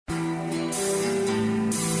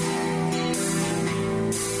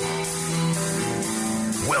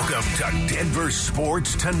Welcome to Denver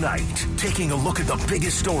Sports Tonight. Taking a look at the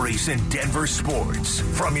biggest stories in Denver sports.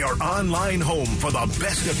 From your online home for the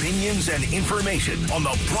best opinions and information on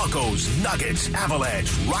the Broncos, Nuggets,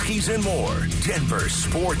 Avalanche, Rockies, and more.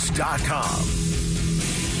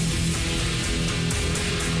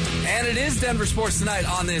 DenverSports.com. And it is Denver Sports Tonight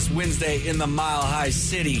on this Wednesday in the Mile High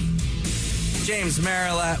City. James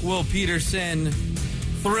Marilat, Will Peterson,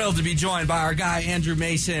 thrilled to be joined by our guy Andrew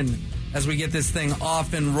Mason as we get this thing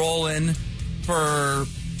off and rolling for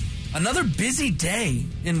another busy day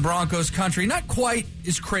in Broncos country. Not quite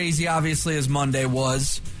as crazy, obviously, as Monday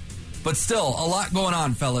was, but still a lot going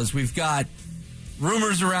on, fellas. We've got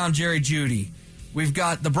rumors around Jerry Jeudy. We've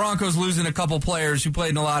got the Broncos losing a couple players who played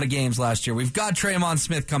in a lot of games last year. We've got Traymon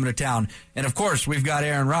Smith coming to town. And, of course, we've got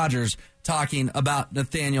Aaron Rodgers talking about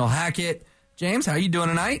Nathaniel Hackett. James, how you doing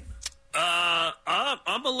tonight?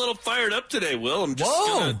 I'm a little fired up today, Will. I'm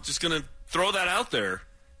just gonna throw that out there.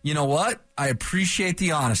 You know what? I appreciate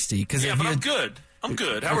the honesty. Yeah, but I'm good. I'm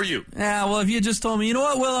good. How are you? Yeah, well, if you just told me, you know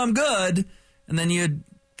what, Will, I'm good, and then you had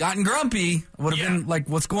gotten grumpy, I would have been like,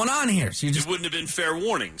 what's going on here? So it wouldn't have been fair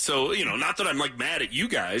warning. So, not that I'm mad at you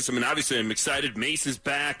guys. I mean, obviously I'm excited. Mace is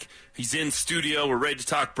back. He's in studio. We're ready to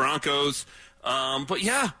talk Broncos. But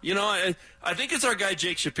yeah, I think it's our guy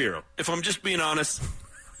Jake Shapiro. If I'm just being honest,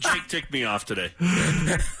 Jake ticked me off today. All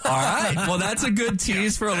right. Well, that's a good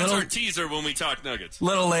tease for a little. That's our teaser when we talk Nuggets. A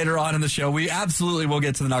little later on in the show. We absolutely will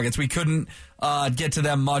get to the Nuggets. We couldn't get to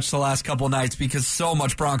them much the last couple nights because so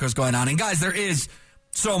much Broncos going on. And guys, there is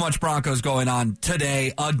so much Broncos going on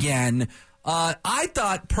today again. I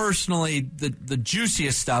thought personally the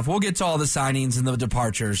juiciest stuff, we'll get to all the signings and the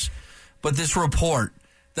departures, but this report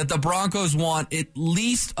that the Broncos want at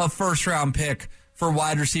least a first-round pick for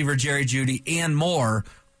wide receiver Jerry Jeudy and more.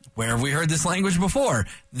 Where have we heard this language before?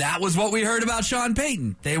 That was what we heard about Sean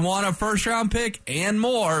Payton. They want a first-round pick and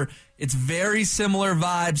more. It's very similar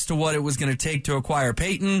vibes to what it was going to take to acquire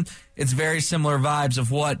Payton. It's very similar vibes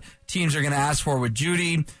of what teams are going to ask for with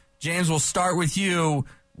Jeudy. James, we'll start with you.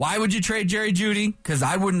 Why would you trade Jerry Jeudy? Because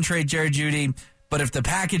I wouldn't trade Jerry Jeudy. But if the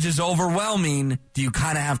package is overwhelming, do you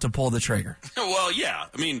kind of have to pull the trigger? Well, yeah.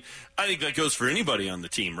 I mean, I think that goes for anybody on the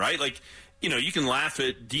team, right? You can laugh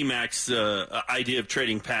at D-Mac's idea of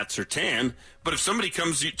trading Pat Surtain, but if somebody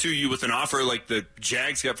comes to you with an offer like the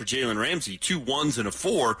Jags got for Jalen Ramsey, 2 1s and a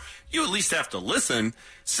 4, you at least have to listen.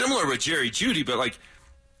 Similar with Jerry Jeudy, but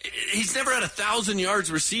he's never had 1,000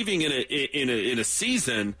 yards receiving in a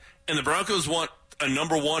season, and the Broncos want a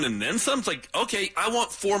number one and then some. It's like, okay, I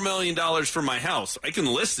want $4 million for my house. I can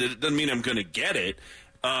list it. It doesn't mean I'm going to get it.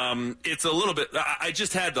 It's a little bit. I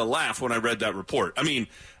just had to laugh when I read that report. I mean,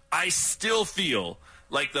 I still feel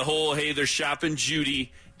like the whole, hey, they're shopping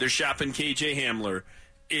Jeudy, they're shopping KJ Hamler,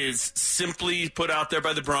 is simply put out there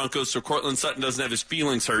by the Broncos so Courtland Sutton doesn't have his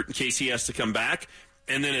feelings hurt in case he has to come back.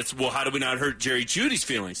 And then it's, well, how do we not hurt Jerry Jeudy's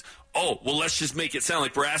feelings? Oh, well, let's just make it sound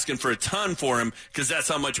like we're asking for a ton for him because that's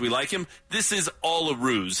how much we like him. This is all a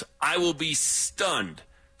ruse. I will be stunned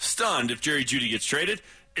if Jerry Jeudy gets traded.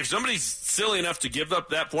 If somebody's silly enough to give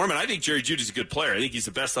up that for him, and I think Jerry Jeudy's a good player. I think he's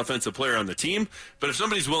the best offensive player on the team. But if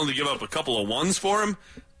somebody's willing to give up a couple of ones for him,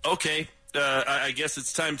 okay, I guess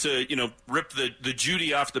it's time to, rip the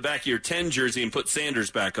Jeudy off the back of your 10 jersey and put Sanders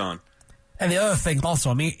back on. And the other thing also,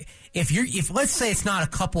 I mean, if let's say it's not a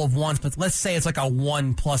couple of ones, but let's say it's like a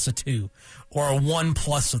 1 plus a 2 or a 1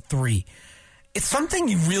 plus a 3, it's something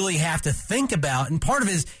you really have to think about. And part of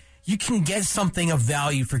it is you can get something of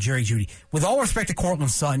value for Jerry Jeudy. With all respect to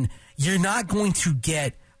Courtland Sutton, you're not going to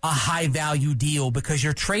get a high value deal because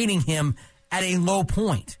you're trading him at a low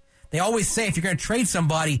point. They always say if you're going to trade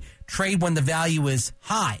somebody, trade when the value is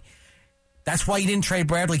high. That's why you didn't trade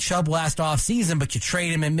Bradley Chubb last offseason, but you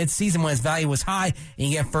trade him in midseason when his value was high, and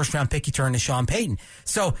you get a first-round pick you turn to Sean Payton.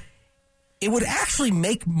 So it would actually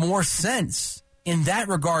make more sense in that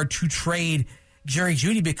regard to trade Jerry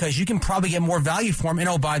Jeudy because you can probably get more value for him. And,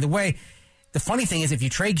 oh, by the way, the funny thing is if you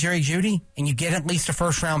trade Jerry Jeudy and you get at least a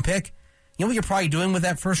first-round pick, you know what you're probably doing with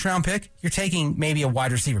that first-round pick? You're taking maybe a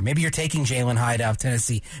wide receiver. Maybe you're taking Jalen Hyde out of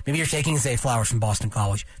Tennessee. Maybe you're taking Zay Flowers from Boston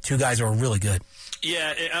College. 2 guys who are really good.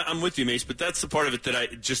 Yeah, I'm with you, Mace, but that's the part of it that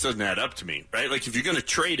it just doesn't add up to me, right? Like, if you're going to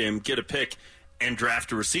trade him, get a pick, and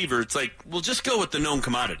draft a receiver, it's like, well, just go with the known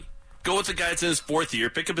commodity. Go with the guy that's in his 4th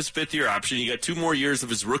year, pick up his 5th-year option. You got 2 more years of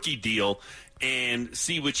his rookie deal, and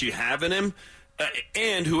see what you have in him.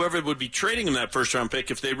 And whoever would be trading him that first-round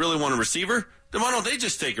pick, if they really want a receiver, then why don't they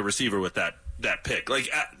just take a receiver with that pick? Like,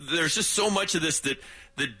 there's just so much of this that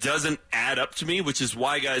doesn't add up to me, which is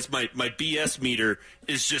why, guys, my BS meter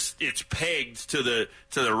is just, it's pegged to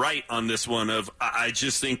the right on this one. I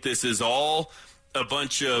just think this is all a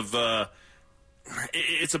bunch of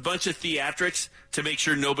it's a bunch of theatrics to make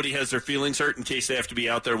sure nobody has their feelings hurt in case they have to be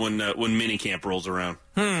out there when minicamp rolls around.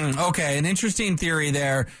 Okay, an interesting theory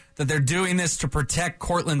there that they're doing this to protect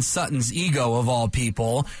Cortland Sutton's ego, of all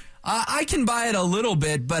people. I can buy it a little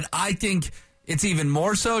bit, but I think it's even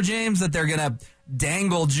more so, James, that they're going to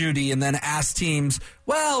dangle Jeudy and then ask teams,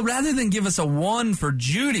 well, rather than give us a 1 for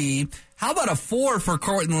Jeudy, how about a 4 for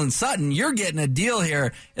Cortland Sutton? You're getting a deal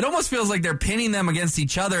here. It almost feels like they're pinning them against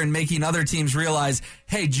each other and making other teams realize,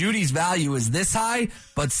 hey, Judy's value is this high,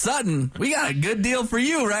 but Sutton, we got a good deal for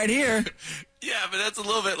you right here. Yeah, but that's a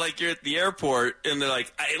little bit like you're at the airport and they're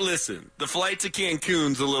like, hey, listen, the flight to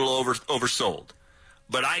Cancun's a little oversold,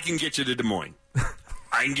 but I can get you to Des Moines.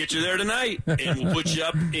 I can get you there tonight, and we'll put you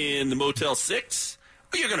up in the Motel 6.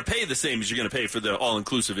 But you're going to pay the same as you're going to pay for the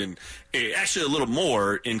all-inclusive, actually a little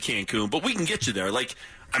more in Cancun, but we can get you there. Like,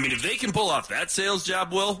 I mean, if they can pull off that sales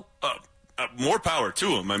job, Will, more power to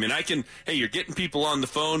them. I mean, hey, you're getting people on the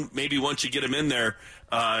phone. Maybe once you get them in there,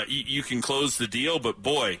 you can close the deal. But,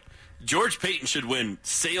 boy, George Paton should win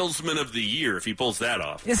Salesman of the Year if he pulls that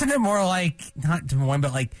off. Isn't it more like, not Des Moines,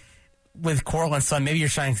 but like, with Cortland Sutton, maybe you're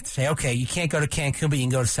trying to say, okay, you can't go to Cancun, but you can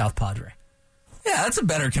go to South Padre. Yeah, that's a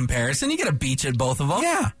better comparison. You get a beach at both of them.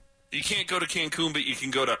 Yeah. You can't go to Cancun, but you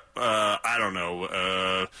can go to,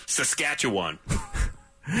 Saskatchewan.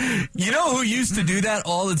 You know who used to do that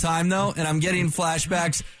all the time, though? And I'm getting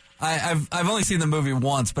flashbacks. I've only seen the movie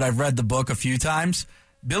once, but I've read the book a few times.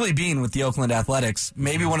 Billy Beane with the Oakland Athletics,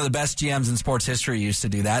 maybe one of the best GMs in sports history, used to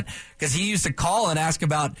do that because he used to call and ask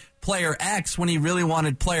about player X when he really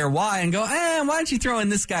wanted player Y and go, why don't you throw in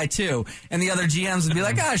this guy too? And the other GMs would be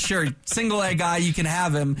like, sure, single A guy, you can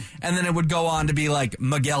have him. And then it would go on to be like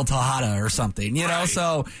Miguel Tejada or something, you know? Right.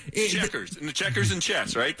 So checkers, and the checkers and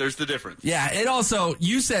chess, right? There's the difference. Yeah, it also,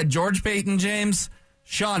 you said George Paton, James.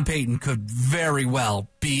 Sean Payton could very well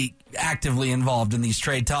be actively involved in these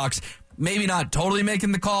trade talks. Maybe not totally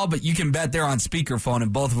making the call, but you can bet they're on speakerphone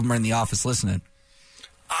and both of them are in the office listening.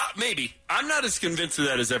 Maybe. I'm not as convinced of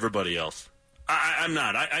that as everybody else. I'm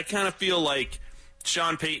not. I kind of feel like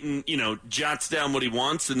Sean Payton, jots down what he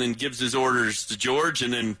wants and then gives his orders to George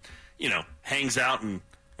and then, hangs out and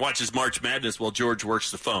watches March Madness while George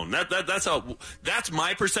works the phone. That's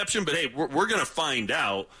my perception, but hey, we're going to find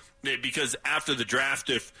out. Because after the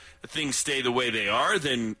draft, if things stay the way they are,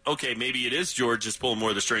 then, okay, maybe it is George just pulling more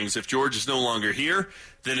of the strings. If George is no longer here,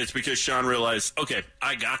 then it's because Sean realized, okay,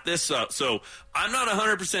 I got this. So I'm not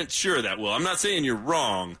 100% sure that will. I'm not saying you're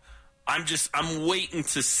wrong. I'm waiting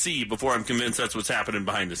to see before I'm convinced that's what's happening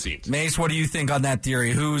behind the scenes. Mace, what do you think on that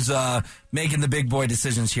theory? Who's making the big boy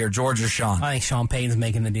decisions here, George or Sean? I think Sean Payton's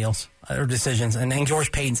making the deals or decisions, and then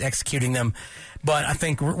George Payton's executing them. But I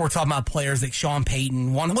think we're talking about players that Sean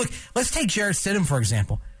Payton won. Look, let's take Jarrett Stidham, for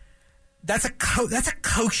example. That's a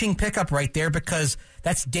coaching pickup right there because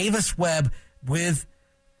that's Davis Webb with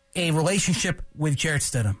a relationship with Jarrett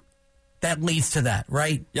Stidham. That leads to that,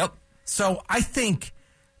 right? Yep. So I think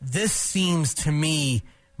this seems to me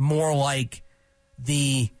more like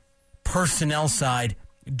the personnel side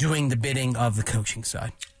doing the bidding of the coaching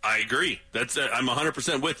side. I agree. I'm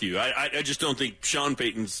 100% with you. I just don't think Sean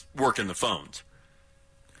Payton's working the phones.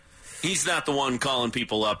 He's not the one calling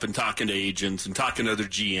people up and talking to agents and talking to other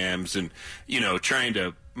GMs and, trying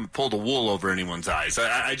to pull the wool over anyone's eyes.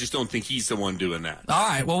 I just don't think he's the one doing that. All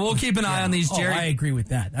right. Well, we'll keep an eye on these, Jerry. I agree with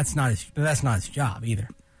that. That's not his job either.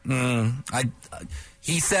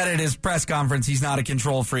 He said at his press conference he's not a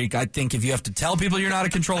control freak. I think if you have to tell people you're not a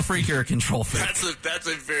control freak, you're a control freak. That's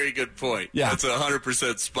a very good point. Yeah. That's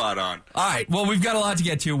 100% spot on. All right. Well, we've got a lot to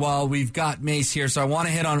get to while we've got Mace here, so I want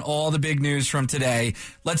to hit on all the big news from today.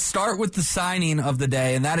 Let's start with the signing of the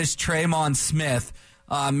day, and that is Tremon Smith.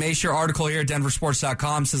 Mace, your article here at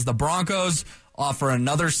denversports.com says the Broncos offer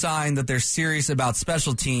another sign that they're serious about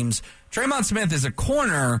special teams. Tremon Smith is a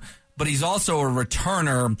corner, but he's also a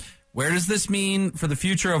returner. Where does this mean for the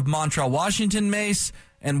future of Montrell Washington, Mace?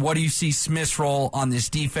 And what do you see Smith's role on this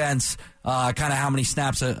defense? Kind of how many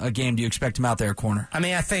snaps a game do you expect him out there at corner? I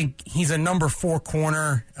mean, I think he's a number 4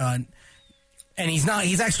 corner, and he's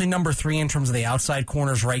actually number 3 in terms of the outside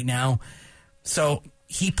corners right now. So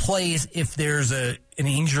he plays if there's an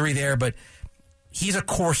injury there, but he's a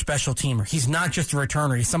core special teamer. He's not just a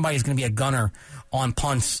returner. He's somebody who's going to be a gunner on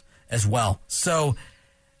punts as well. So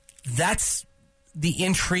that's the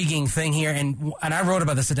intriguing thing here, and I wrote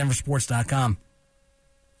about this at denversports.com.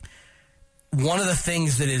 One of the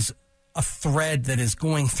things that is a thread that is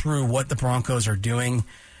going through what the Broncos are doing,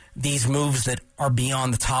 these moves that are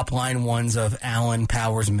beyond the top line ones of Allen,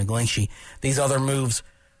 Powers, and McGlinchey, these other moves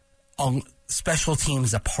special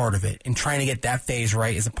teams a part of it, and trying to get that phase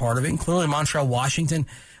right is a part of it. And clearly Montreal Washington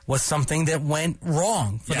was something that went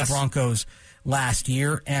wrong for the Broncos last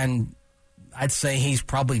year, and I'd say he's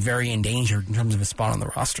probably very endangered in terms of his spot on the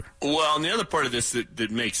roster. Well, and the other part of this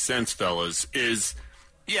that makes sense, fellas, is,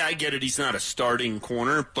 yeah, I get it. He's not a starting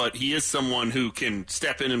corner, but he is someone who can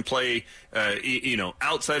step in and play,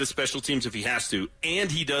 outside of special teams if he has to,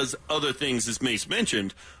 and he does other things, as Mace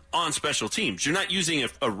mentioned, on special teams. You're not using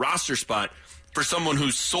a roster spot for someone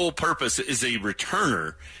whose sole purpose is a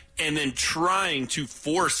returner and then trying to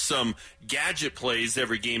force some gadget plays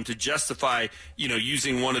every game to justify,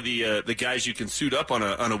 using one of the guys you can suit up on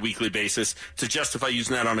a weekly basis to justify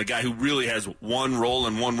using that on a guy who really has one role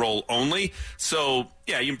and one role only. So,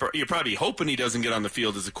 yeah, you're probably hoping he doesn't get on the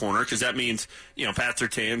field as a corner because that means, Pat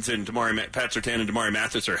Surtain and Damari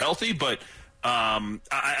Mathis are healthy, but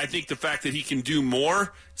I think the fact that he can do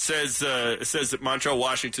more says that Montreal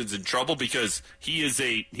Washington's in trouble because he's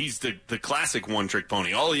the classic one-trick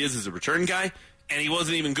pony. All he is a return guy, and he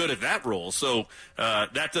wasn't even good at that role. So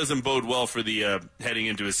that doesn't bode well for the heading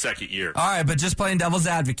into his second year. All right, but just playing devil's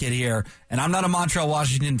advocate here, and I'm not a Montreal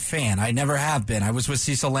Washington fan. I never have been. I was with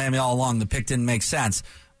Cecil Lammy all along. The pick didn't make sense.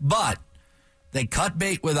 But they cut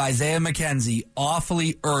bait with Isaiah McKenzie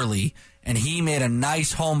awfully early, and he made a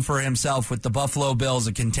nice home for himself with the Buffalo Bills,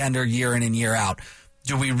 a contender year in and year out.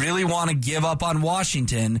 Do we really want to give up on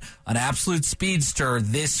Washington, an absolute speedster,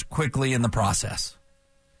 this quickly in the process?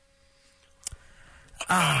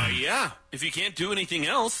 Yeah, if you can't do anything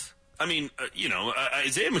else. I mean,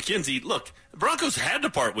 Isaiah McKenzie, look, the Broncos had to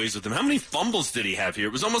part ways with him. How many fumbles did he have here?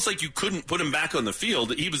 It was almost like you couldn't put him back on the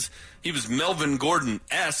field. He was Melvin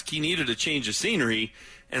Gordon-esque. He needed a change of scenery.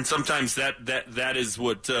 And sometimes that is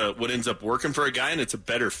what ends up working for a guy, and it's a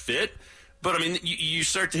better fit. But, I mean, you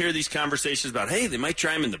start to hear these conversations about, hey, they might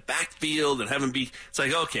try him in the backfield and have him be – it's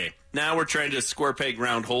like, okay, now we're trying to square peg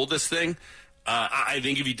round hole this thing. I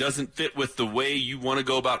think if he doesn't fit with the way you want to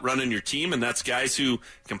go about running your team, and that's guys who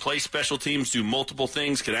can play special teams, do multiple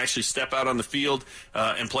things, can actually step out on the field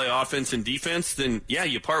and play offense and defense, then, yeah,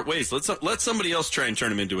 you part ways. Let somebody else try and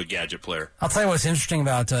turn him into a gadget player. I'll tell you what's interesting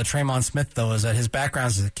about Tremon Smith, though, is that his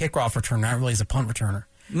background is a kickoff returner, not really as a punt returner.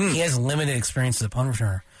 He has limited experience as a punt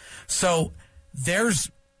returner. So there's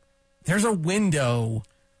a window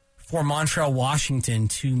for Montreal Washington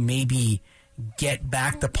to maybe get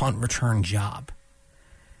back the punt return job.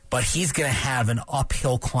 But he's going to have an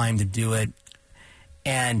uphill climb to do it.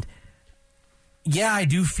 And, yeah, I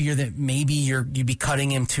do fear that maybe you'd be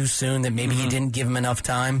cutting him too soon, that maybe you didn't give him enough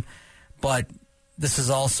time. But this is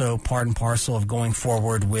also part and parcel of going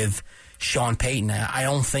forward with Sean Payton. I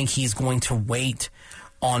don't think he's going to wait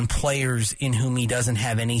on players in whom he doesn't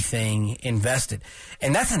have anything invested.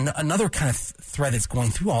 And that's another kind of thread that's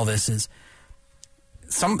going through all this is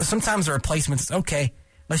sometimes the replacements, okay,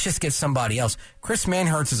 let's just get somebody else. Chris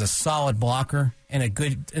Manhertz is a solid blocker and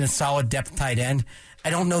a solid depth tight end.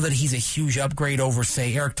 I don't know that he's a huge upgrade over,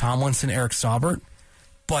 say, Eric Tomlinson, Eric Saubert,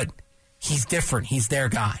 but he's different. He's their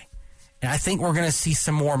guy. And I think we're going to see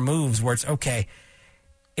some more moves where it's, okay,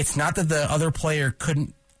 it's not that the other player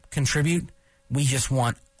couldn't contribute. We just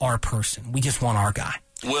want our person. We just want our guy.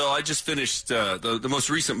 Well, I just finished the most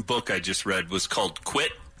recent book I just read was called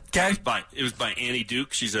Quit. Okay. It was by Annie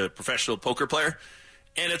Duke. She's a professional poker player.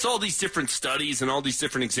 And it's all these different studies and all these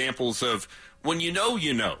different examples of when you know,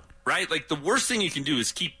 right? Like the worst thing you can do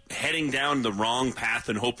is keep heading down the wrong path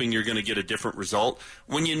and hoping you're going to get a different result.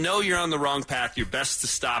 When you know you're on the wrong path, you're best to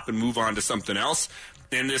stop and move on to something else.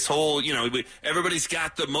 And this whole, everybody's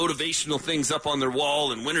got the motivational things up on their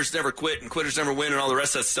wall and winners never quit and quitters never win and all the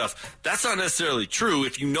rest of that stuff. That's not necessarily true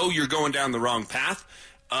if you know you're going down the wrong path.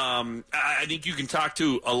 I think you can talk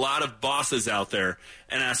to a lot of bosses out there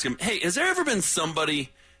and ask them, hey, has there ever been somebody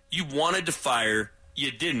you wanted to fire,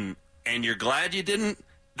 you didn't, and you're glad you didn't?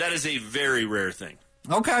 That is a very rare thing.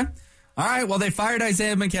 Okay. All right. Well, they fired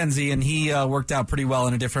Isaiah McKenzie, and he worked out pretty well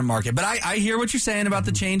in a different market. But I hear what you're saying about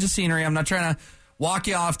the change of scenery. I'm not trying to walk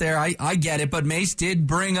you off there. I get it. But Mace did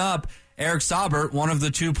bring up Eric Saubert, one of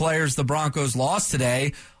the two players the Broncos lost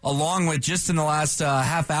today, along with just in the last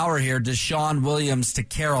half hour here, Deshaun Williams to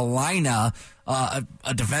Carolina,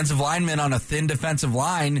 a defensive lineman on a thin defensive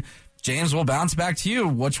line. James, we'll bounce back to you.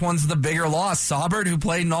 Which one's the bigger loss? Saubert, who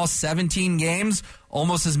played in all 17 games,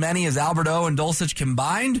 almost as many as Alberto and Dulcich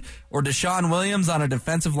combined, or Deshaun Williams on a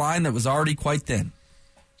defensive line that was already quite thin?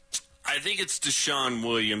 I think it's Deshaun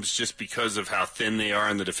Williams just because of how thin they are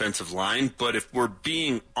on the defensive line. But if we're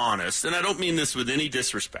being honest, and I don't mean this with any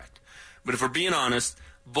disrespect, but if we're being honest,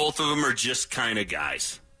 both of them are just kind of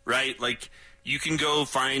guys, right? Like, you can go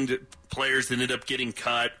find players that end up getting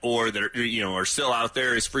cut or that are still out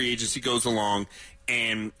there as free agency goes along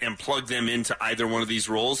and plug them into either one of these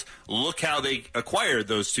roles. Look how they acquired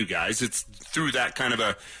those two guys. It's through that kind of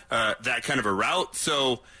a route.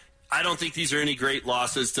 So I don't think these are any great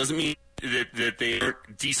losses. Doesn't mean that they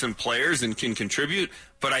aren't decent players and can contribute,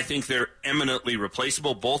 but I think they're eminently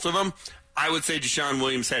replaceable, both of them. I would say Deshaun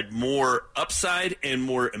Williams had more upside and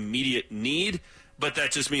more immediate need, but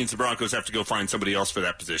that just means the Broncos have to go find somebody else for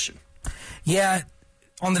that position. Yeah,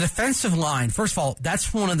 on the defensive line, first of all,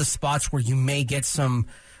 that's one of the spots where you may get some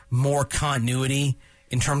more continuity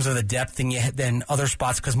in terms of the depth than other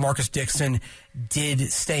spots, because Marcus Dixon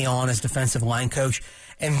did stay on as defensive line coach.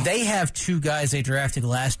 And they have two guys they drafted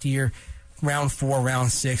last year, round 4,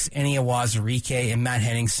 round 6, Eni Awazarike and Matt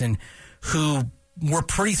Henningsen, who were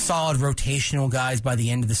pretty solid rotational guys by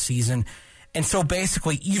the end of the season. And so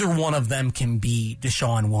basically either one of them can be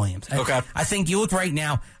Deshaun Williams. Okay. I think you look right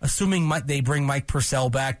now, assuming they bring Mike Purcell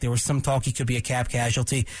back, there was some talk he could be a cap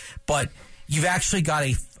casualty, but you've actually got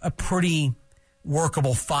a pretty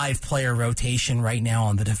workable 5-player rotation right now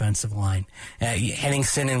on the defensive line.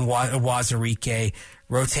 Henningsen and Awazarike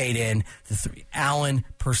rotate in. The 3, Allen,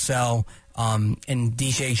 Purcell, and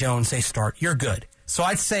DJ Jones, they start. You're good. So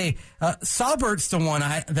I'd say Saubert's the one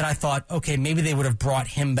that I thought, okay, maybe they would have brought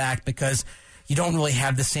him back because you don't really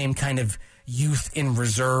have the same kind of youth in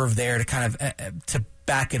reserve there to kind of to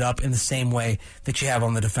back it up in the same way that you have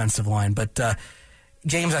on the defensive line. But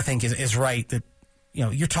James, I think, is right that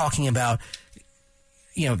you're talking about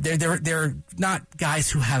they're not guys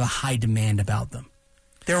who have a high demand about them.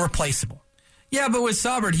 They're replaceable. Yeah, but with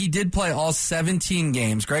Saubert, he did play all 17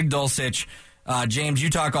 games. Greg Dulcich, James, you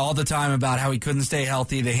talk all the time about how he couldn't stay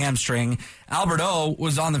healthy, the hamstring. Albert O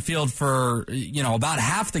was on the field for, about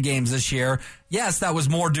half the games this year. Yes, that was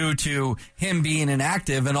more due to him being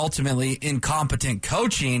inactive and ultimately incompetent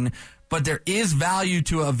coaching, but there is value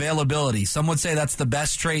to availability. Some would say that's the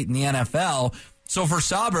best trait in the NFL. So for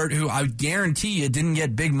Saubert, who I guarantee you didn't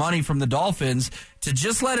get big money from the Dolphins, to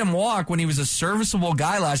just let him walk when he was a serviceable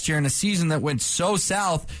guy last year in a season that went so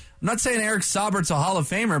south. I'm not saying Eric Saubert's a Hall of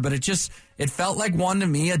Famer, but it felt like one to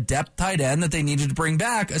me, a depth tight end that they needed to bring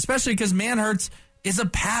back, especially because Manhertz is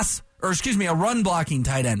a run blocking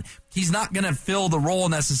tight end. He's not going to fill the role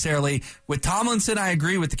necessarily. With Tomlinson, I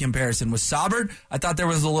agree with the comparison. With Saubert, I thought there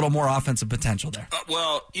was a little more offensive potential there.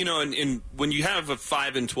 And when you have a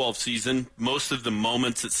 5-12 season, most of the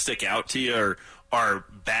moments that stick out to you are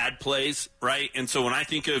bad plays, right? And so when I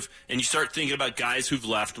think of, and you start thinking about guys who've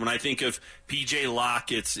left, when I think of P.J.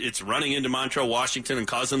 Locke, it's running into Montrell Washington and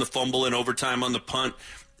causing the fumble in overtime on the punt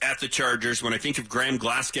at the Chargers. When I think of Graham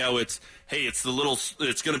Glasgow, it's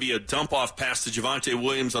going to be a dump-off pass to Javonte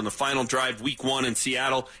Williams on the final drive, week 1 in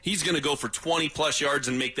Seattle. He's going to go for 20-plus yards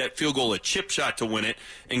and make that field goal a chip shot to win it,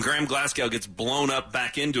 and Graham Glasgow gets blown up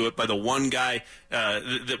back into it by the one guy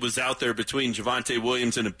that was out there between Javonte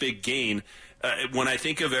Williams and a big gain. When I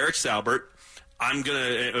think of Eric Saubert, I'm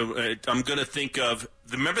gonna think of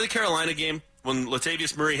remember the Carolina game when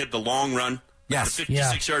Latavius Murray had the long run, yes, the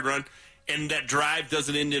 56-yard run, and that drive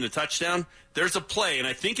doesn't end in a touchdown. There's a play, and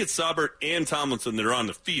I think it's Saubert and Tomlinson that are on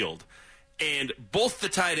the field, and both the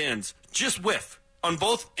tight ends just whiff on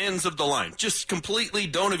both ends of the line, just completely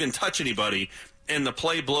don't even touch anybody. And the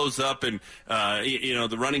play blows up, and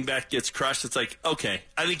the running back gets crushed. It's like, okay,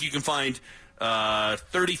 I think you can find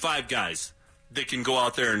 35 guys that can go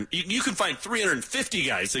out there, and you can find 350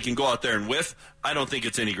 guys that can go out there and whiff. I don't think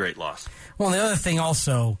it's any great loss. Well, the other thing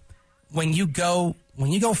also, when you go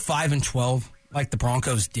 5-12 like the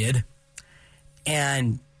Broncos did,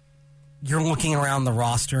 and you're looking around the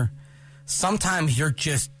roster, sometimes you're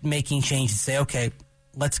just making changes to say, okay,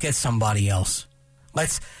 let's get somebody else.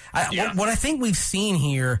 What I think we've seen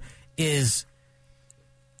here is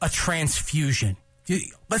a transfusion.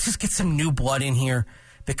 Let's just get some new blood in here,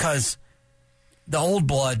 because the old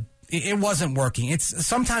blood, it wasn't working.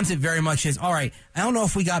 Sometimes it very much is, all right, I don't know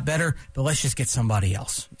if we got better, but let's just get somebody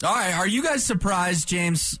else. All right, are you guys surprised,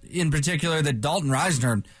 James, in particular, that Dalton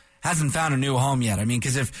Risner hasn't found a new home yet? I mean,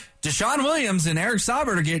 because if Deshaun Williams and Eric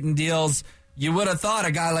Saubert are getting deals, you would have thought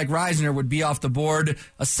a guy like Risner would be off the board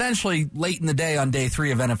essentially late in the day on day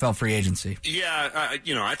 3 of NFL free agency. Yeah,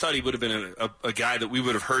 I thought he would have been a guy that we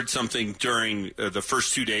would have heard something during the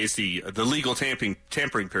first 2 days, the legal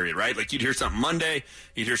tampering period, right? Like you'd hear something Monday,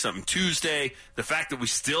 you'd hear something Tuesday. The fact that we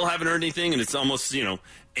still haven't heard anything and it's almost,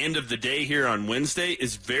 end of the day here on Wednesday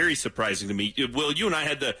is very surprising to me. Will, you and I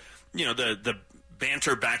had the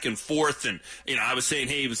banter back and forth, and I was saying,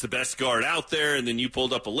 hey, he was the best guard out there, and then you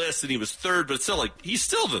pulled up a list and he was third, but it's still he's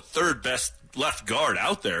still the third best left guard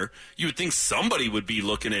out there. You would think somebody would be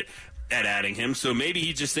looking at at adding him. So maybe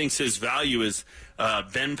he just thinks his value is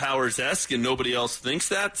Ben Powers-esque and nobody else thinks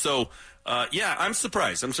that. So, yeah, I'm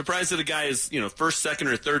surprised. I'm surprised that a guy is, first, second,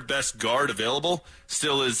 or third best guard available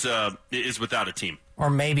still is without a team. Or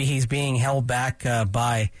maybe he's being held back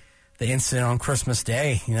by the incident on Christmas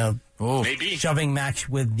Day, maybe shoving match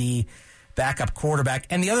with the backup quarterback.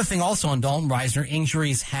 And the other thing also on Dalton Risner,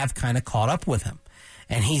 injuries have kind of caught up with him.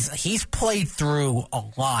 And he's played through a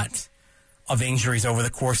lot of injuries over the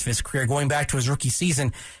course of his career. Going back to his rookie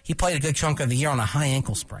season, he played a good chunk of the year on a high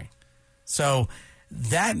ankle sprain. So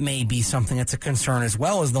that may be something that's a concern as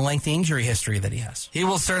well as the lengthy injury history that he has. He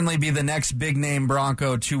will certainly be the next big-name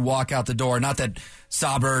Bronco to walk out the door. Not that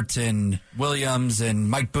Saubert and Williams and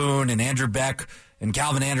Mike Boone and Andrew Beck and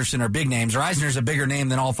Calvin Anderson are big names. Risner's a bigger name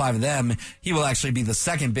than all five of them. He will actually be the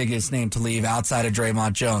second biggest name to leave outside of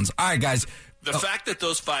Draymond Jones. All right, guys. The fact that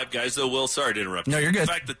those five guys, though, Will, sorry to interrupt you. No, you're good. The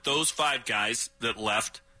fact that those five guys that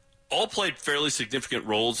left all played fairly significant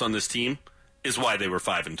roles on this team is why they were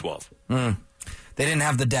 5-12. They didn't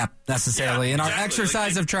have the depth necessarily. Yeah, and exactly. our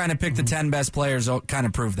exercise of trying to pick the 10 best players kind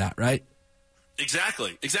of proved that, right?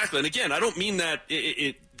 Exactly. And again, I don't mean that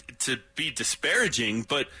to be disparaging,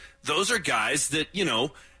 but those are guys that,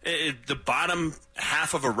 the bottom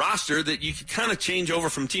half of a roster that you can kind of change over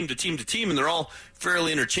from team to team to team, and they're all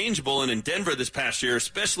fairly interchangeable. And in Denver this past year,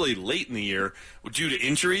 especially late in the year, due to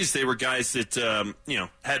injuries, they were guys that,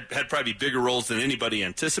 had probably bigger roles than anybody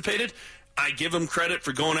anticipated. I give them credit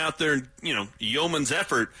for going out there and, yeoman's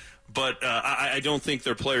effort, but I don't think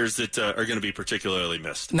they're players that are going to be particularly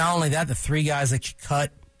missed. Not only that, the three guys that you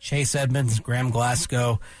cut, Chase Edmonds, Graham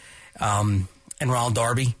Glasgow, and Ronald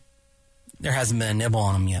Darby, there hasn't been a nibble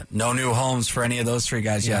on them yet. No new homes for any of those three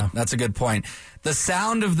guys yet. That's a good point. The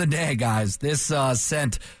sound of the day, guys. This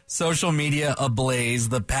sent social media ablaze.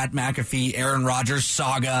 The Pat McAfee, Aaron Rodgers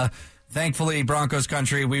saga. Thankfully, Broncos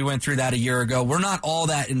country, we went through that a year ago. We're not all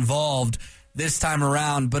that involved this time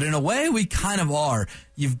around, but in a way, we kind of are.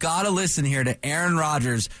 You've got to listen here to Aaron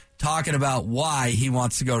Rodgers talking about why he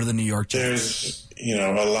wants to go to the New York Jets. There's,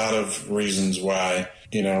 a lot of reasons why,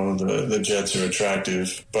 the Jets are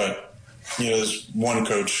attractive, but there's one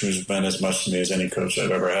coach who's been as much to me as any coach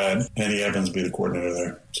I've ever had, and he happens to be the coordinator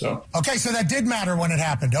there. So okay, so that did matter when it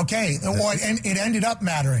happened. Okay, and it ended up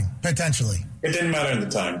mattering potentially. It didn't matter at the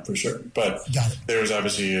time, for sure, but there was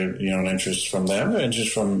obviously an interest from them and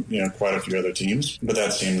just from quite a few other teams. But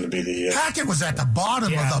that seemed to be the Hackett was at the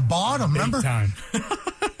bottom of the bottom. Remember? Time.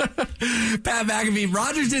 Pat McAfee.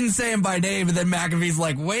 Rodgers didn't say him by name, and then McAfee's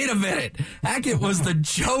like, wait a minute. Hackett was the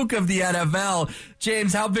joke of the NFL.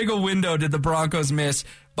 James, how big a window did the Broncos miss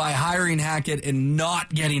by hiring Hackett and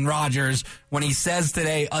not getting Rodgers when he says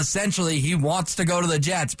today, essentially, he wants to go to the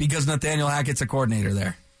Jets because Nathaniel Hackett's a coordinator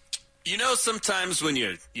there? Sometimes when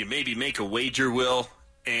you maybe make a wager, Will,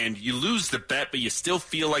 and you lose the bet, but you still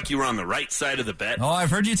feel like you were on the right side of the bet. Oh, I've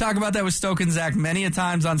heard you talk about that with Stoke and Zach many a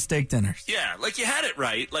times on steak dinners. Yeah, like you had it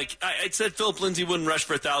right. Like I said Philip Lindsay wouldn't rush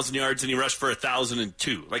for 1,000 yards, and he rushed for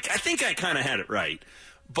 1,002. Like I think I kind of had it right.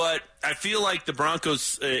 But I feel like the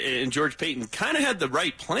Broncos and George Payton kind of had the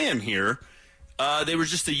right plan here. They were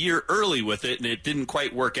just a year early with it, and it didn't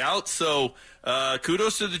quite work out. So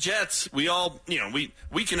kudos to the Jets. We all,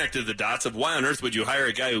 we connected the dots of why on earth would you hire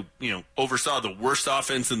a guy who, oversaw the worst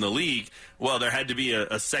offense in the league? Well, there had to be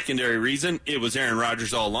a secondary reason. It was Aaron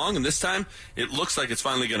Rodgers all along, and this time it looks like it's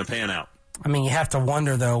finally going to pan out. I mean, you have to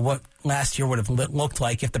wonder, though, what last year would have looked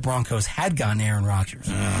like if the Broncos had gotten Aaron Rodgers.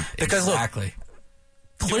 Because, exactly.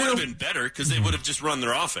 It would have been better because they would have just run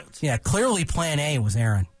their offense. Yeah, clearly plan A was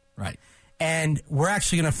Aaron. Right. And we're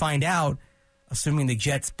actually going to find out, assuming the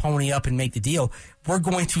Jets pony up and make the deal, we're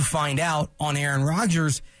going to find out on Aaron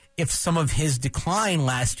Rodgers if some of his decline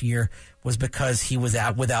last year was because he was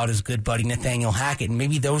out without his good buddy Nathaniel Hackett. And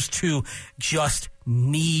maybe those two just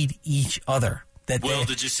need each other. Well,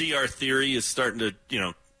 did you see our theory is starting to,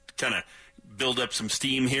 kind of build up some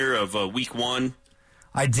steam here of week one?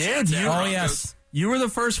 I did. Yes. You were the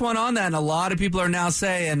first one on that, and a lot of people are now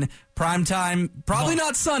saying primetime, probably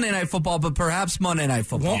not Sunday Night Football, but perhaps Monday Night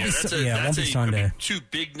Football. Won't be Sunday. Two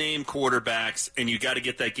big-name quarterbacks, and you got to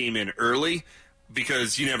get that game in early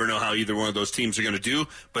because you never know how either one of those teams are going to do.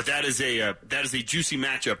 But that is a juicy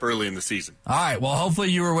matchup early in the season. All right, well,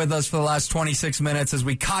 hopefully you were with us for the last 26 minutes as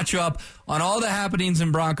we caught you up on all the happenings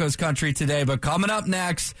in Broncos country today. But coming up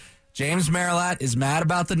next, James Merilatt is mad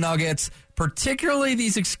about the Nuggets, particularly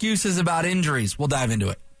these excuses about injuries. We'll dive into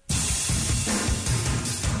it.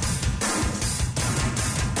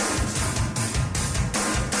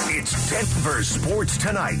 It's Denver Sports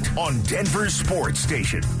Tonight on Denver Sports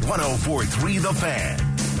Station 104.3 The Fan.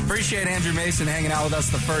 Appreciate Andrew Mason hanging out with us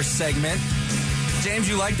the first segment. James,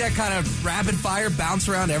 you like that kind of rapid fire bounce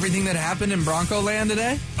around everything that happened in Bronco land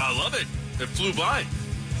today? I love it. It flew by.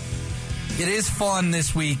 It is fun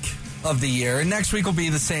this week of the year, and next week will be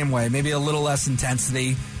the same way. Maybe a little less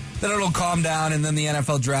intensity. Then it'll calm down, and then the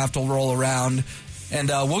NFL draft will roll around. And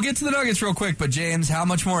we'll get to the Nuggets real quick, but James, how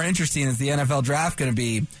much more interesting is the NFL draft going to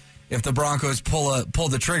be if the Broncos pull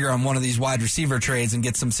the trigger on one of these wide receiver trades and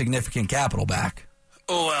get some significant capital back?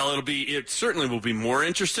 Oh, well, it certainly will be more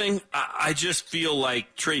interesting. I just feel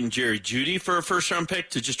like trading Jerry Jeudy for a first-round pick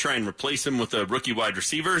to just try and replace him with a rookie wide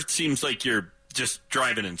receiver, it seems like you're just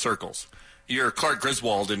driving in circles. You're Clark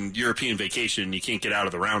Griswold in European Vacation, and you can't get out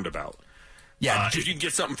of the roundabout. Yeah, if you can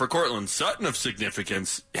get something for Cortland Sutton of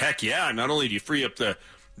significance, heck yeah. Not only do you free up the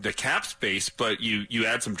cap space, but you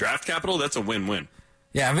add some draft capital, that's a win-win.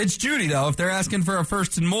 Yeah, if it's Jeudy, though, if they're asking for a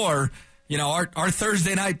first and more, our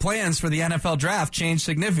Thursday night plans for the NFL draft change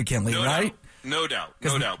significantly, right? No doubt.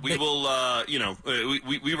 We will,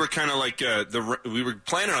 we were kind of like we were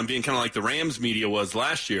planning on being kind of like the Rams media was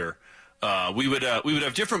last year. We would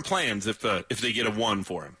have different plans if they get a 1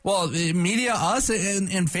 for him. Well, media, us,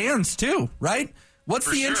 and fans too, right? What's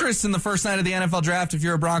the interest in the first night of the NFL draft if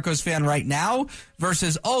you're a Broncos fan right now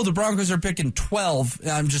versus, the Broncos are picking 12.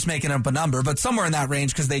 I'm just making up a number, but somewhere in that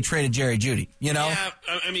range because they traded Jerry Jeudy, Yeah,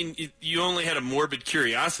 I mean, you only had a morbid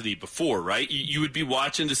curiosity before, right? You would be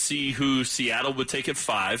watching to see who Seattle would take at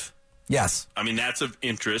 5. Yes. I mean, that's of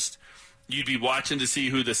interest. You'd be watching to see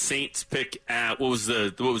who the Saints pick at, what was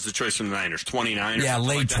the choice from the Niners, 29? Yeah,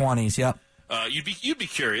 late 20s, yep. You'd be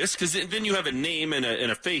curious because then you have a name and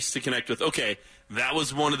a face to connect with. Okay, that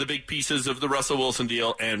was one of the big pieces of the Russell Wilson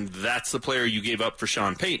deal, and that's the player you gave up for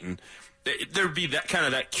Sean Payton. There'd be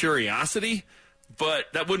that curiosity,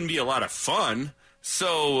 but that wouldn't be a lot of fun.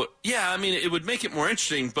 So, yeah, I mean, it would make it more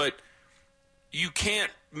interesting, but you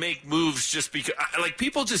can't make moves just because, like,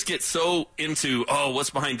 people just get so into, what's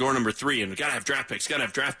behind door number 3, and gotta have draft picks. A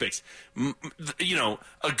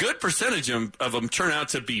good percentage of them turn out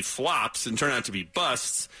to be flops and turn out to be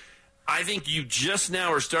busts. I think you just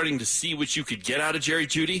now are starting to see what you could get out of Jerry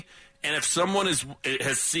Jeudy, and if someone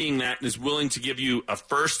has seen that and is willing to give you a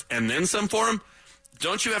first and then some for him,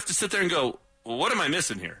 don't you have to sit there and go, well, what am I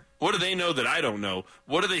missing here? What do they know that I don't know?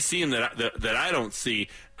 What are they seeing that I don't see?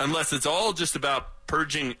 Unless it's all just about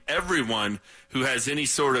purging everyone who has any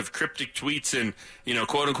sort of cryptic tweets and,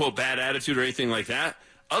 quote unquote bad attitude or anything like that.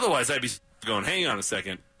 Otherwise, I'd be going, hang on a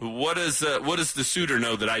second. What does the suitor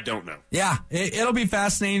know that I don't know? Yeah, it'll be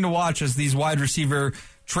fascinating to watch as these wide receiver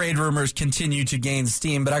trade rumors continue to gain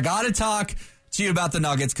steam. But I got to talk to you about the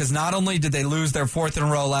Nuggets because not only did they lose their 4th in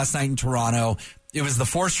a row last night in Toronto, it was the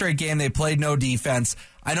 4th straight game they played no defense.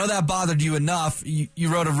 I know that bothered you enough.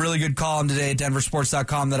 You wrote a really good column today at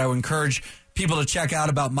denversports.com that I would encourage people to check out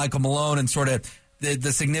about Michael Malone and sort of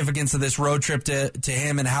the significance of this road trip to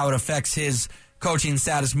him and how it affects his coaching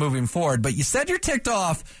status moving forward. But you said you're ticked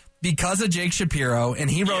off because of Jake Shapiro, and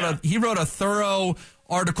he wrote a thorough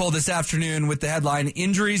article this afternoon with the headline,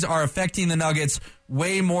 "Injuries are affecting the Nuggets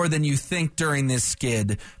way more than you think during this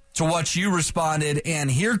skid." To which you responded,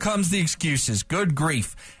 and here comes the excuses. Good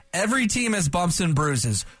grief. Every team has bumps and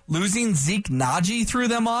bruises. Losing Zeke Naji threw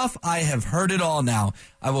them off? I have heard it all now.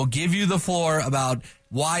 I will give you the floor about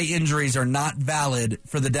why injuries are not valid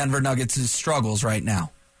for the Denver Nuggets' struggles right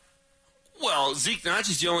now. Well, Zeke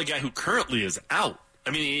Naji's the only guy who currently is out. I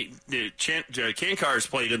mean, Kankar's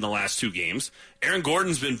played in the last 2 games. Aaron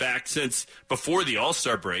Gordon's been back since before the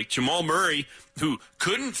All-Star break. Jamal Murray, who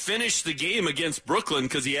couldn't finish the game against Brooklyn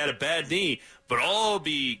because he had a bad knee, but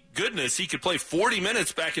be goodness, he could play 40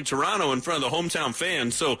 minutes back in Toronto in front of the hometown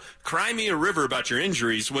fans. So cry me a river about your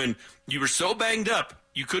injuries when you were so banged up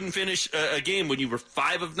you couldn't finish a game when you were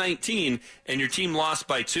 5 of 19 and your team lost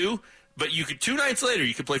by 2. But 2 nights later,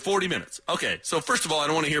 you could play 40 minutes. Okay, so first of all, I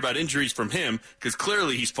don't want to hear about injuries from him because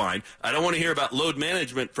clearly he's fine. I don't want to hear about load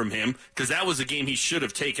management from him because that was a game he should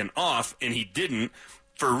have taken off, and he didn't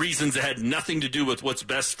for reasons that had nothing to do with what's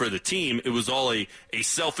best for the team. It was all a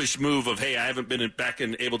selfish move of, hey, I haven't been back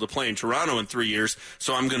and able to play in Toronto in 3 years,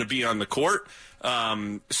 so I'm going to be on the court.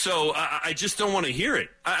 So I just don't want to hear it.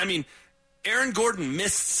 I mean, Aaron Gordon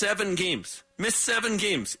missed 7 games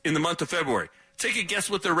in the month of February. Take a guess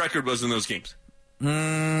what their record was in those games.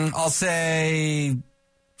 I'll say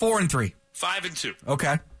 4-3. 5-2.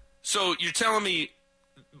 Okay. So you're telling me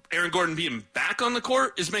Aaron Gordon being back on the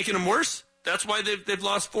court is making him worse? That's why they've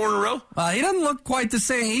lost 4 in a row? He doesn't look quite the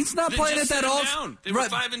same. He's not playing at that all. They were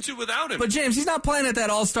 5-2 without him. But James, he's not playing at that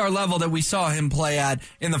all-star level that we saw him play at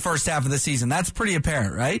in the first half of the season. That's pretty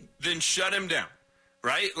apparent, right? Then shut him down,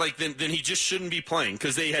 right? Like then he just shouldn't be playing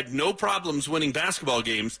because they had no problems winning basketball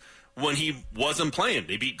games when he wasn't playing.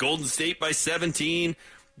 They beat Golden State by 17.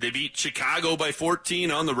 They beat Chicago by 14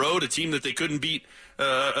 on the road, a team that they couldn't beat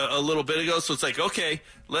a little bit ago. So it's like, okay,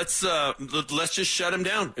 let's just shut him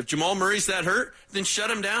down. If Jamal Murray's that hurt, then shut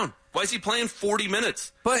him down. Why is he playing 40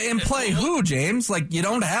 minutes? But in play who, James? Like, you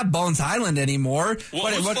don't have Bones Highland anymore.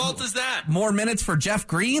 Whose fault is that? More minutes for Jeff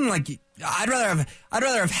Green? Like, I'd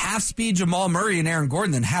rather have half speed Jamal Murray and Aaron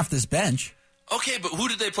Gordon than half this bench. Okay, but who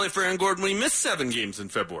did they play for Aaron Gordon when he missed 7 games in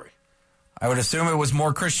February? I would assume it was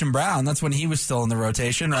more Christian Brown. That's when he was still in the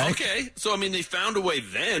rotation, right? Okay. So, I mean, they found a way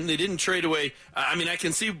then. They didn't trade away. I mean, I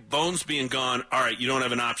can see Bones being gone. All right, you don't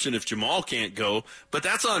have an option if Jamal can't go. But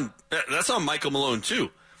that's on Michael Malone, too.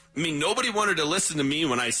 I mean, nobody wanted to listen to me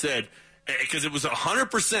when I said, because it was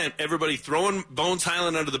 100% everybody throwing Bones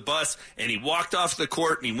Highland under the bus, and he walked off the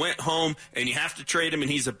court, and he went home, and you have to trade him,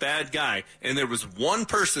 and he's a bad guy. And there was one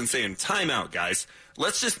person saying, timeout, guys.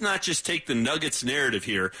 Let's just not just take the Nuggets narrative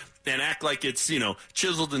here and act like it's,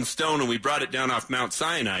 chiseled in stone and we brought it down off Mount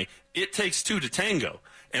Sinai. It takes 2 to tango.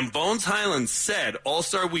 And Bones Highland said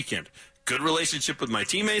All-Star Weekend, good relationship with my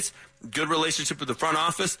teammates, good relationship with the front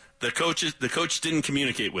office. The coach didn't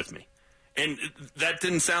communicate with me. And that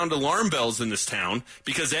didn't sound alarm bells in this town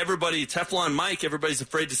because Teflon Mike, everybody's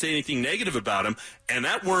afraid to say anything negative about him, and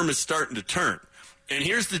that worm is starting to turn. And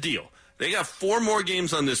here's the deal. They got 4 more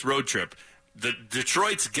games on this road trip. The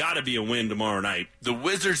Detroit's got to be a win tomorrow night. The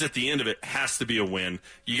Wizards at the end of it has to be a win.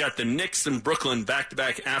 You got the Knicks and Brooklyn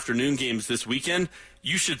back-to-back afternoon games this weekend.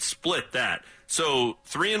 You should split that. So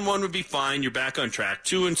 3-1 would be fine. You're back on track.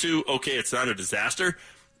 2-2, okay, it's not a disaster.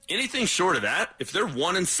 Anything short of that, if they're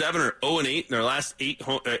 1-7 or 0-8 in their last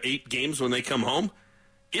 8 games when they come home,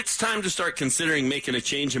 it's time to start considering making a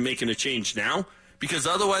change and making a change now. Because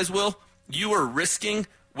otherwise, Will, you are risking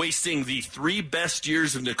wasting the 3 best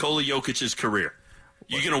years of Nikola Jokic's career.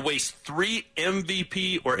 You're going to waste 3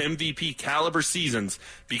 MVP or MVP caliber seasons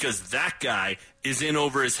because that guy is in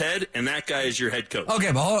over his head and that guy is your head coach.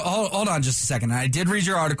 Okay, but hold on just a second. I did read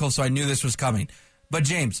your article, so I knew this was coming. But,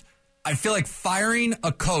 James, I feel like firing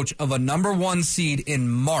a coach of a number 1 seed in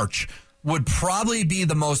March would probably be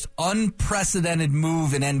the most unprecedented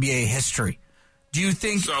move in NBA history. Do you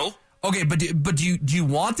think so? Okay, but do you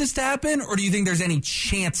want this to happen, or do you think there's any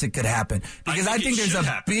chance it could happen? Because I think there's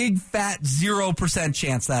a big, fat 0%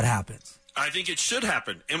 chance that happens. I think it should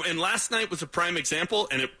happen. And last night was a prime example,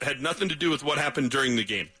 and it had nothing to do with what happened during the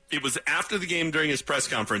game. It was after the game during his press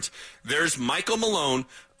conference. There's Michael Malone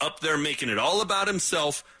up there making it all about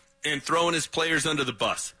himself and throwing his players under the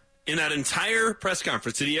bus. In that entire press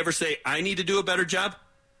conference, did he ever say, I need to do a better job?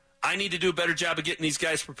 I need to do a better job of getting these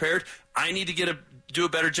guys prepared. I need to do a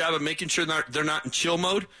better job of making sure they're not in chill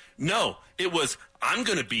mode. No, it was, I'm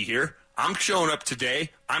going to be here. I'm showing up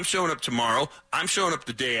today. I'm showing up tomorrow. I'm showing up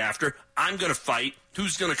the day after. I'm going to fight.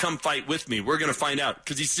 Who's going to come fight with me? We're going to find out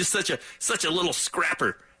because he's just such a little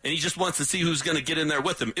scrapper, and he just wants to see who's going to get in there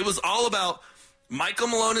with him. It was all about Michael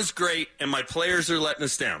Malone is great, and my players are letting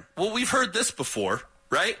us down. Well, we've heard this before,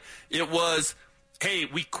 right? It was, hey,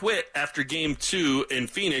 we quit after game 2 in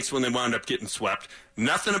Phoenix when they wound up getting swept.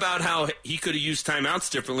 Nothing about how he could have used timeouts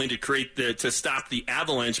differently to stop the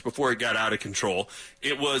avalanche before it got out of control.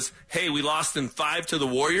 It was, hey, we lost in 5 to the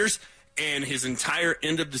Warriors, and his entire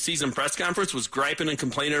end of the season press conference was griping and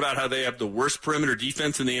complaining about how they have the worst perimeter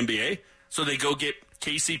defense in the NBA. So they go get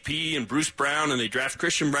KCP and Bruce Brown, and they draft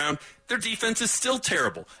Christian Brown. Their defense is still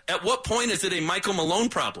terrible. At what point is it a Michael Malone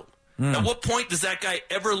problem? At what point does that guy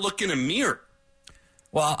ever look in a mirror?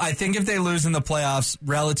 Well, I think if they lose in the playoffs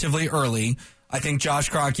relatively early, I think Josh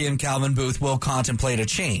Kroenke and Calvin Booth will contemplate a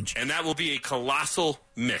change. And that will be a colossal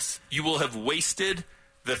miss. You will have wasted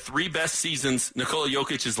the 3 best seasons Nikola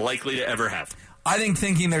Jokic is likely to ever have. I think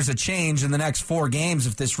thinking there's a change in the next 4 games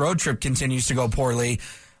if this road trip continues to go poorly.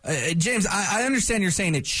 James, I understand you're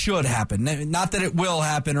saying it should happen. Not that it will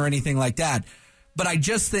happen or anything like that. But I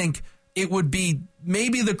just think it would be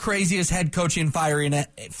maybe the craziest head coaching firing in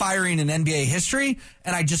NBA history.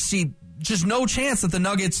 And I just see just no chance that the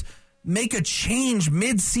Nuggets make a change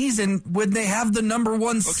mid-season when they have the number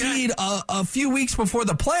 1 seed a few weeks before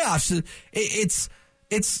the playoffs. It's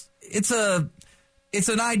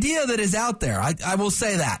an idea that is out there. I will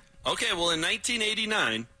say that. Okay, well, in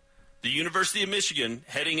 1989, the University of Michigan,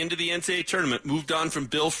 heading into the NCAA tournament, moved on from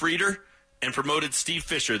Bill Frieder and promoted Steve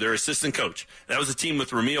Fisher, their assistant coach. That was a team with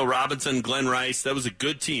Ramil Robinson, Glenn Rice. That was a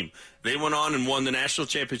good team. They went on and won the national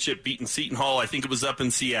championship, beating Seton Hall. I think it was up in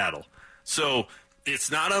Seattle. So it's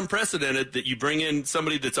not unprecedented that you bring in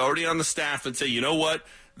somebody that's already on the staff and say, you know what,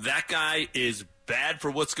 that guy is bad for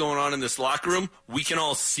what's going on in this locker room. We can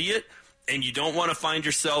all see it, and you don't want to find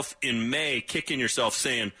yourself in May kicking yourself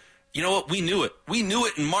saying, You know what? We knew it. We knew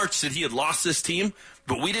it in March that he had lost this team,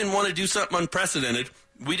 but we didn't want to do something unprecedented.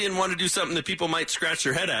 We didn't want to do something that people might scratch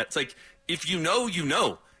their head at. It's like, if you know, you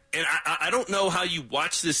know. And I don't know how you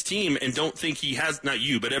watch this team and don't think he has, not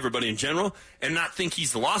you, but everybody in general, and not think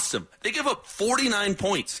he's lost them. They give up 49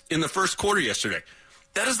 points in the first quarter yesterday.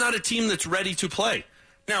 That is not a team that's ready to play.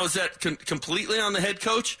 Now, is that completely on the head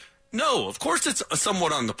coach? No, of course it's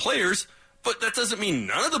somewhat on the players, but that doesn't mean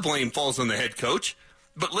none of the blame falls on the head coach.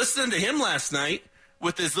 But listening to him last night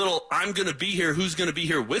with his little I'm going to be here, who's going to be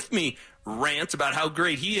here with me rant about how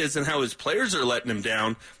great he is and how his players are letting him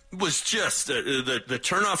down was just the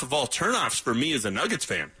turnoff of all turnoffs for me as a Nuggets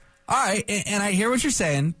fan. All right, and I hear what you're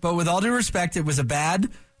saying, but with all due respect, it was a bad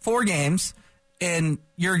 4 games, and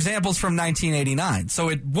your example's from 1989, so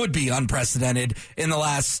it would be unprecedented in the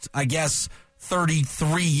last, I guess,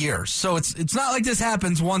 33 years. So it's not like this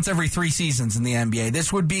happens once every 3 seasons in the NBA.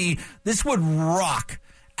 This would rock,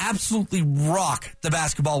 absolutely rock the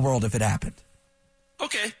basketball world if it happened.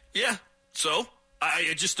 Okay, yeah. So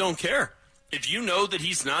I just don't care. If you know that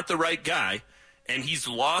he's not the right guy and he's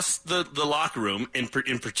lost the locker room, in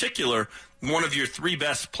particular, one of your 3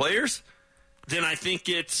 best players, then I think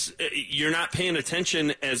you're not paying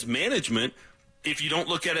attention as management if you don't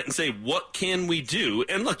look at it and say, what can we do?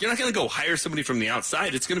 And look, you're not going to go hire somebody from the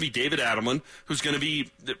outside. It's going to be David Adelman, who's going to be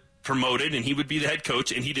promoted, and he would be the head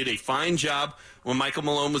coach, and he did a fine job when Michael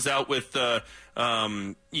Malone was out with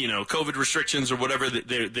COVID restrictions or whatever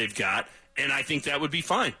they've got, and I think that would be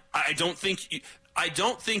fine. I don't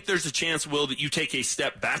think there's a chance, Will, that you take a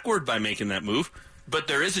step backward by making that move, but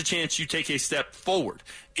there is a chance you take a step forward.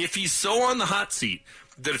 If he's so on the hot seat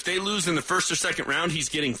that if they lose in the first or second round, he's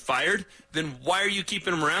getting fired, then why are you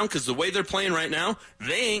keeping him around? Because the way they're playing right now,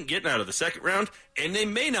 they ain't getting out of the second round, and they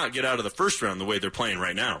may not get out of the first round the way they're playing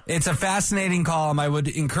right now. It's a fascinating column. I would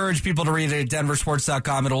encourage people to read it at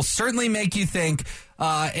denversports.com. It'll certainly make you think.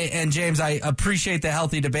 And James, I appreciate the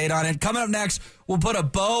healthy debate on it. Coming up next, we'll put a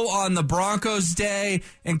bow on the Broncos day,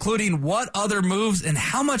 including what other moves and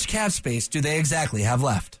how much cap space do they exactly have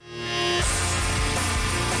left.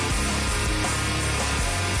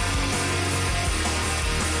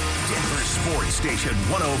 Sports Station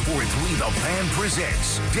 104.3 The Fan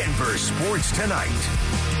presents Denver Sports Tonight.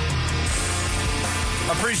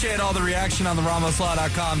 Appreciate all the reaction on the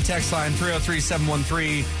RamosLaw.com text line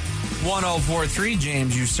 303-713-1043.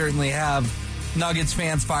 James, you certainly have Nuggets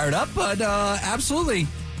fans fired up, but absolutely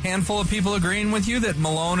handful of people agreeing with you that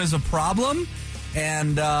Malone is a problem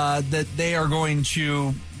and that they are going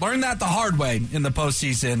to learn that the hard way in the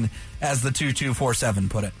postseason, as the 2247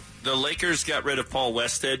 put it. The Lakers got rid of Paul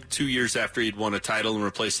Westhead 2 years after he'd won a title and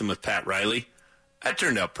replaced him with Pat Riley. That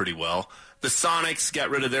turned out pretty well. The Sonics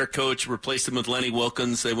got rid of their coach, replaced him with Lenny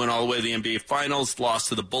Wilkins. They went all the way to the NBA Finals, lost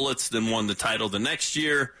to the Bullets, then won the title the next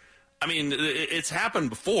year. I mean, it's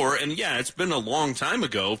happened before, and yeah, it's been a long time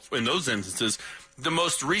ago in those instances. The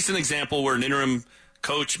most recent example where an interim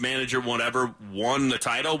coach, manager, whatever, won the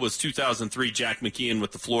title was 2003 Jack McKeon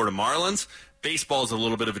with the Florida Marlins. Baseball is a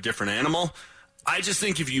little bit of a different animal. I just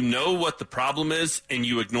think if you know what the problem is and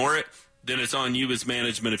you ignore it, then it's on you as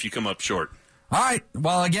management if you come up short. All right.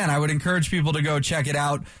 Well, again, I would encourage people to go check it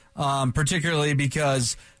out, particularly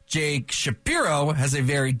because Jake Shapiro has a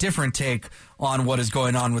very different take on what is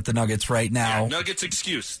going on with the Nuggets right now. Yeah, Nuggets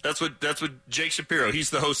Excuse. That's what Jake Shapiro, he's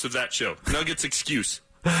the host of that show. Nuggets Excuse.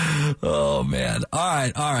 Oh, man. All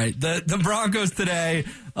right. The Broncos today,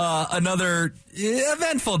 another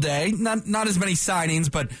eventful day. Not as many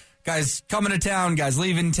signings, but guys coming to town, guys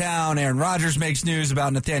leaving town. Aaron Rodgers makes news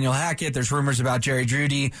about Nathaniel Hackett. There's rumors about Jerry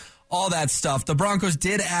Jeudy, all that stuff. The Broncos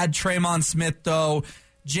did add Tremont Smith, though.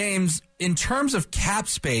 James, in terms of cap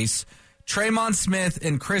space, Tremont Smith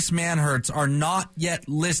and Chris Manhertz are not yet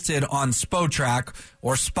listed on Spotrac,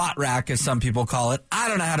 or Spotrac, as some people call it. I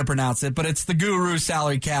don't know how to pronounce it, but it's the Guru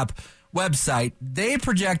salary cap website. They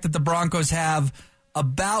project that the Broncos have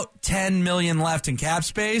about $10 million left in cap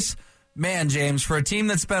space. Man, James, for a team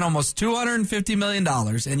that spent almost $250 million,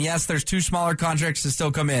 and yes, there's 2 smaller contracts to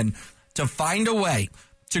still come in, to find a way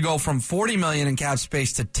to go from $40 million in cap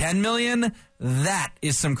space to $10 million, that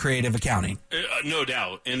is some creative accounting. No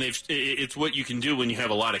doubt. And it's what you can do when you have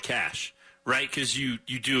a lot of cash, right? Because you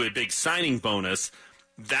do a big signing bonus.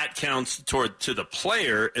 That counts to the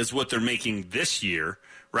player as what they're making this year,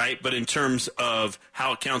 right? But in terms of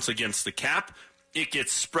how it counts against the cap, it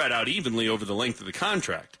gets spread out evenly over the length of the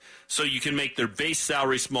contract. So you can make their base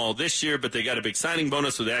salary small this year, but they got a big signing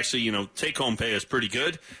bonus, so they actually, take-home pay is pretty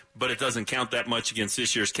good, but it doesn't count that much against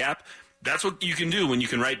this year's cap. That's what you can do when you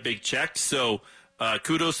can write big checks. So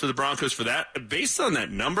kudos to the Broncos for that. Based on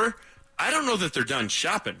that number, I don't know that they're done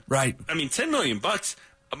shopping. Right. I mean, $10 million,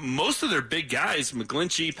 most of their big guys,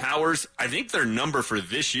 McGlinchey, Powers, I think their number for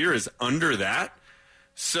this year is under that.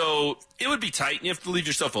 So it would be tight, and you have to leave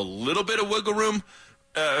yourself a little bit of wiggle room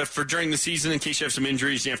for during the season in case you have some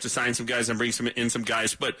injuries. You have to sign some guys and bring some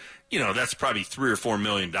guys. But, that's probably $3 or $4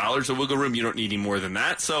 million of wiggle room. You don't need any more than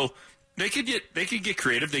that. So they could get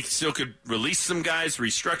creative. They still could release some guys,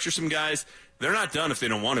 restructure some guys. They're not done if they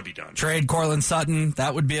don't want to be done. Trade Cortland Sutton,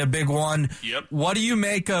 that would be a big one. Yep. What do you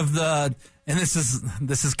make of and this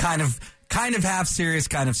is kind of half serious,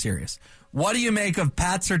 kind of serious. What do you make of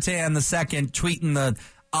Pat Surtain II tweeting the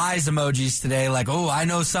eyes emojis today like, oh, I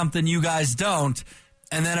know something you guys don't,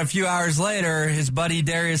 and then a few hours later, his buddy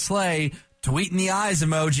Darius Slay tweeting the eyes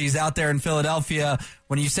emojis out there in Philadelphia.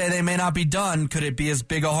 When you say they may not be done, could it be as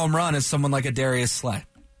big a home run as someone like a Darius Slay?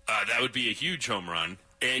 That would be a huge home run.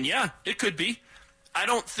 And, yeah, it could be. I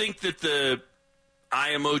don't think that the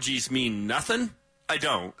eye emojis mean nothing. I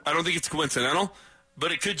don't think it's coincidental,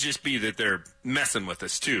 but it could just be that they're messing with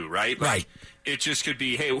us too, right? Right. It just could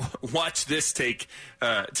be, hey, watch this take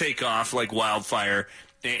off like wildfire,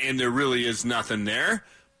 and there really is nothing there.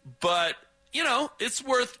 But, it's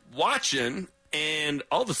worth watching, and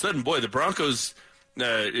all of a sudden, boy, the Broncos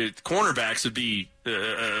cornerbacks would be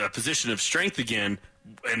a position of strength again,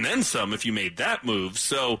 and then some if you made that move.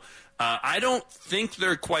 So I don't think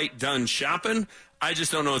they're quite done shopping. I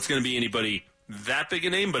just don't know it's going to be anybody that big a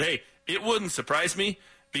name. But, hey, it wouldn't surprise me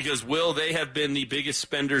because, they have been the biggest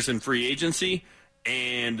spenders in free agency,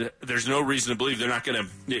 and there's no reason to believe they're not going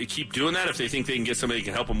to keep doing that if they think they can get somebody who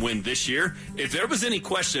can help them win this year. If there was any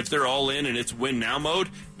question if they're all in and it's win now mode,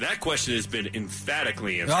 that question has been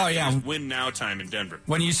emphatically answered. Oh, yeah. It's win now time in Denver.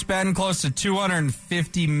 When you spend close to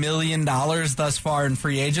 $250 million thus far in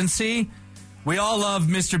free agency, we all love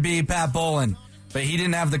Mr. B, Pat Bowlen, but he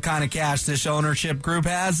didn't have the kind of cash this ownership group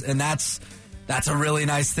has, and that's a really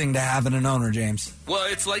nice thing to have in an owner, James. Well,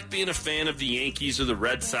 it's like being a fan of the Yankees or the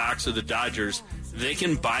Red Sox or the Dodgers. They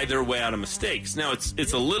can buy their way out of mistakes. Now,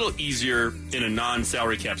 it's a little easier in a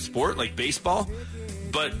non-salary cap sport like baseball,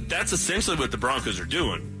 but that's essentially what the Broncos are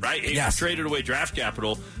doing, right? Hey, yes. We traded away draft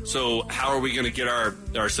capital, so how are we going to get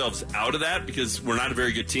ourselves out of that? Because we're not a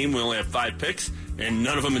very good team. We only have 5 picks, and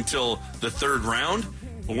none of them until the 3rd round.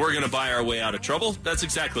 We're going to buy our way out of trouble. That's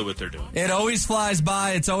exactly what they're doing. It always flies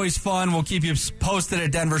by. It's always fun. We'll keep you posted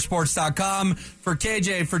at denversports.com. For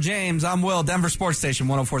KJ, for James, I'm Will, Denver Sports Station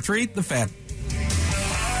 104.3, The Fan.